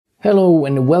Hello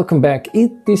and welcome back.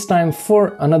 It is time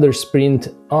for another sprint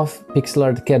of Pixel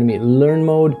Art Academy Learn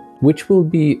Mode, which will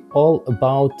be all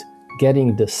about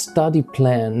getting the study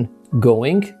plan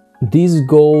going. This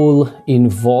goal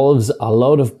involves a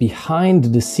lot of behind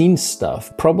the scenes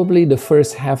stuff. Probably the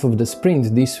first half of the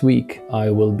sprint this week, I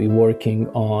will be working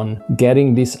on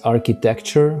getting this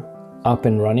architecture up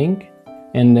and running.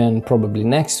 And then probably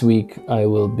next week, I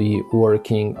will be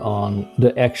working on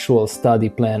the actual study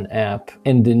plan app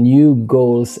and the new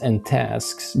goals and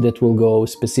tasks that will go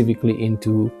specifically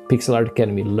into Pixel Art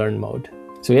Academy Learn Mode.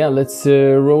 So yeah, let's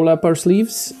roll up our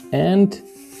sleeves and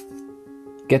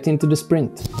get into the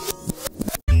sprint.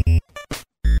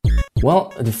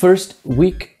 Well, the first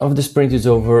week of the sprint is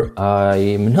over.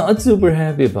 I'm not super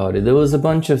happy about it. There was a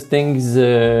bunch of things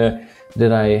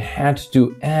that I had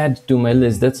to add to my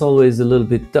list. That's always a little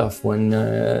bit tough when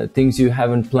things you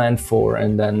haven't planned for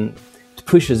and then it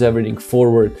pushes everything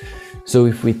forward. So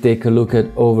if we take a look at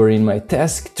over in my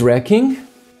task tracking,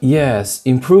 yes,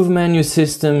 improve menu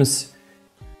systems.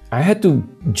 I had to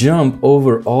jump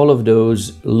over all of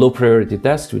those low priority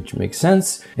tasks, which makes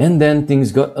sense. And then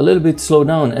things got a little bit slowed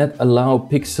down at allow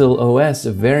Pixel OS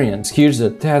variants. Here's a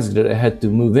task that I had to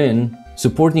move in,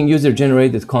 supporting user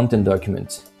generated content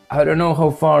documents. I don't know how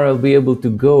far I'll be able to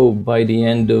go by the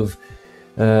end of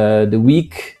the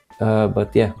week,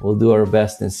 but yeah, we'll do our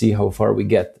best and see how far we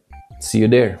get. See you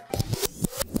there.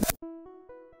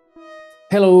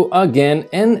 Hello again,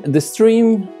 and the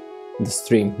sprint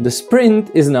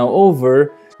is now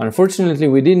over. Unfortunately,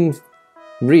 we didn't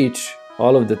reach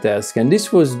all of the tasks, and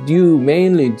this was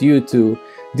mainly due to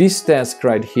this task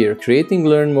right here, creating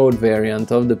Learn Mode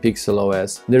variant of the Pixel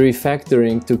OS. The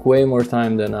refactoring took way more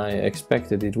time than I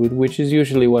expected it would, which is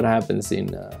usually what happens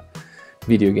in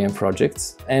video game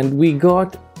projects. And we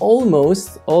got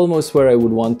almost where I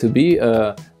would want to be.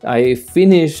 I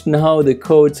finished now the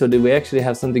code so that we actually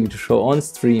have something to show on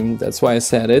stream. That's why I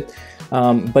said it.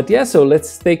 But yeah, so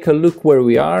let's take a look where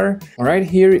we are. All right,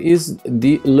 here is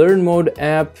the Learn Mode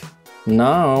app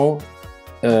now.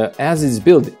 As it's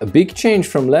built, a big change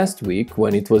from last week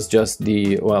when it was just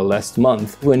last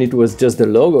month when it was just the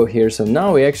logo here. So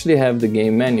now we actually have the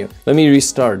game menu. Let me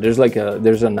restart. There's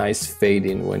a nice fade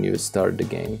in when you start the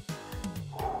game.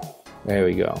 There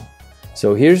we go.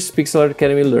 So here's Pixel Art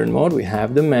Academy Learn Mode. We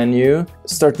have the menu.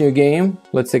 Start new game.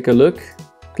 Let's take a look.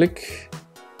 Click.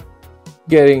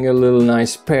 Getting a little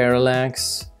nice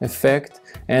parallax effect.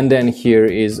 And then here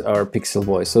is our Pixel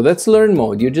Boy. So that's Learn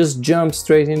Mode. You just jump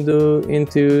straight into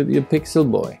the Pixel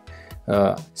Boy.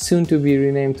 Soon to be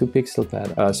renamed to Pixel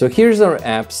Pad. So here's our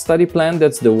app study plan.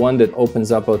 That's the one that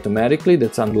opens up automatically.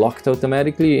 That's unlocked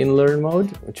automatically in Learn Mode,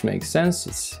 which makes sense.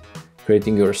 It's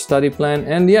creating your study plan.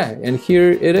 And yeah, and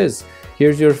here it is.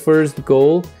 Here's your first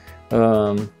goal.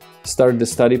 Start the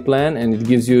study plan, and it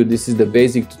gives you, this is the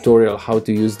basic tutorial how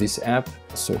to use this app.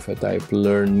 So if I type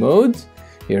Learn Mode,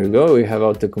 here we go, we have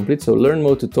autocomplete, so Learn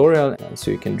Mode tutorial, and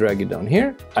so you can drag it down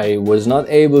here. I was not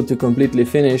able to completely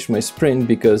finish my sprint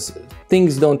because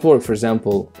things don't work. For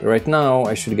example, right now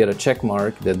I should get a check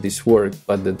mark that this worked,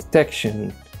 but the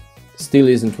detection still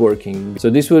isn't working.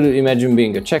 So this would imagine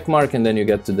being a check mark, and then you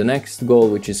get to the next goal,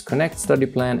 which is connect study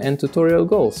plan and tutorial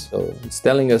goals. So it's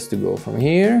telling us to go from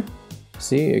here.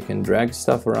 See, you can drag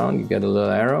stuff around, you get a little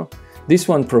arrow. This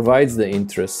one provides the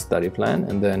interest study plan,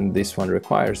 and then this one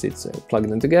requires it. So plug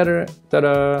them together,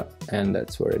 ta-da, and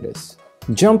that's where it is.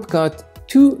 Jump cut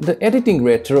to the editing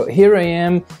retro. Here I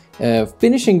am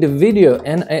finishing the video,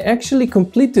 and I actually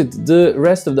completed the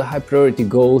rest of the high priority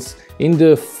goals in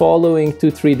the following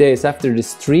 2-3 days after the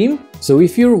stream. So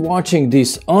if you're watching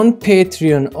this on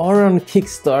Patreon or on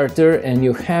Kickstarter and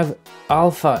you have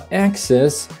alpha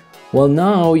access, well,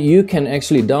 now you can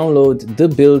actually download the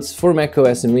builds for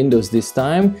macOS and Windows this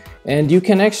time, and you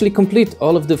can actually complete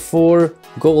all of the 4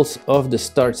 goals of the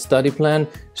Start Study Plan.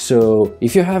 So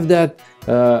if you have that,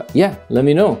 yeah, let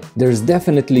me know. There's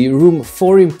definitely room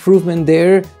for improvement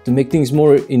there to make things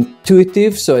more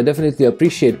intuitive. So I definitely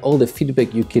appreciate all the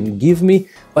feedback you can give me,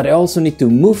 but I also need to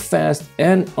move fast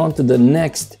and onto the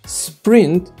next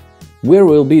sprint, where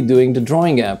we'll be doing the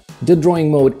drawing app. The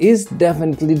drawing mode is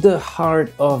definitely the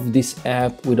heart of this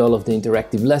app with all of the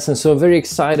interactive lessons. So I'm very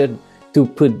excited to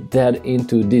put that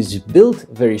into this build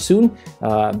very soon.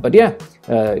 But yeah,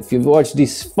 if you've watched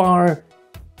this far,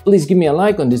 please give me a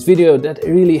like on this video. That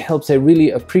really helps. I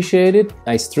really appreciate it.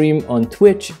 I stream on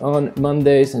Twitch on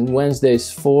Mondays and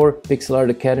Wednesdays for Pixel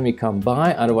Art Academy. Come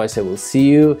by. Otherwise, I will see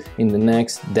you in the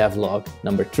next devlog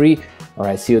number 3. All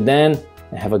right, see you then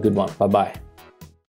and have a good one. Bye-bye.